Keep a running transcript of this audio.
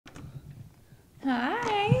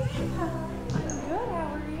Hi. I'm good.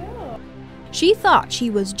 How are you? She thought she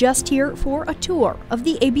was just here for a tour of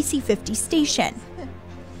the ABC 50 station.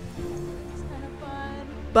 It's kind of fun.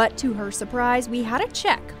 But to her surprise, we had a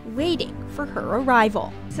check waiting for her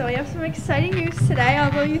arrival. So we have some exciting news today.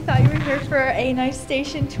 Although you thought you were here for a nice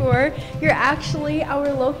station tour, you're actually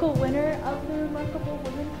our local winner of the Remarkable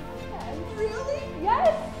Women contest. Really?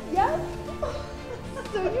 Yes. Yes.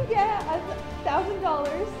 So you get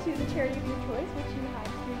 $1,000 to the charity of your choice, which you had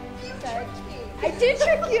previously said. Tricked me. I did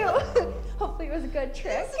trick you. Hopefully it was a good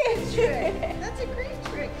trick. That's a good trick. That's a great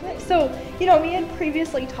trick. So, we had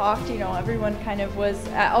previously talked, everyone kind of was,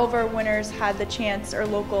 all of our winners had the chance, or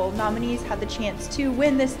local nominees had the chance to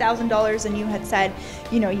win this $1,000, and you had said,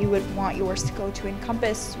 you would want yours to go to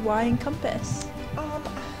Encompass. Why Encompass?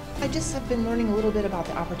 I just have been learning a little bit about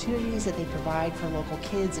the opportunities that they provide for local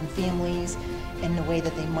kids and families in a way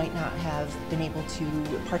that they might not have been able to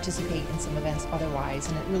participate in some events otherwise,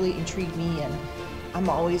 and it really intrigued me, and I'm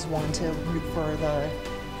always one to root for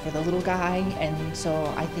the little guy, and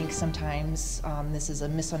so I think sometimes this is a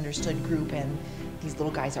misunderstood group, and these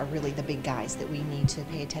little guys are really the big guys that we need to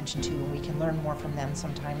pay attention to, and we can learn more from them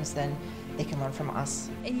sometimes than they can learn from us.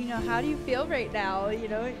 And how do you feel right now?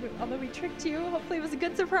 Although we tricked you, hopefully it was a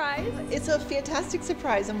good surprise. It's a fantastic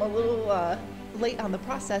surprise. I'm a little late on the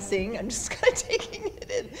processing. I'm just kind of taking it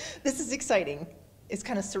in. This is exciting. It's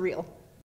kind of surreal.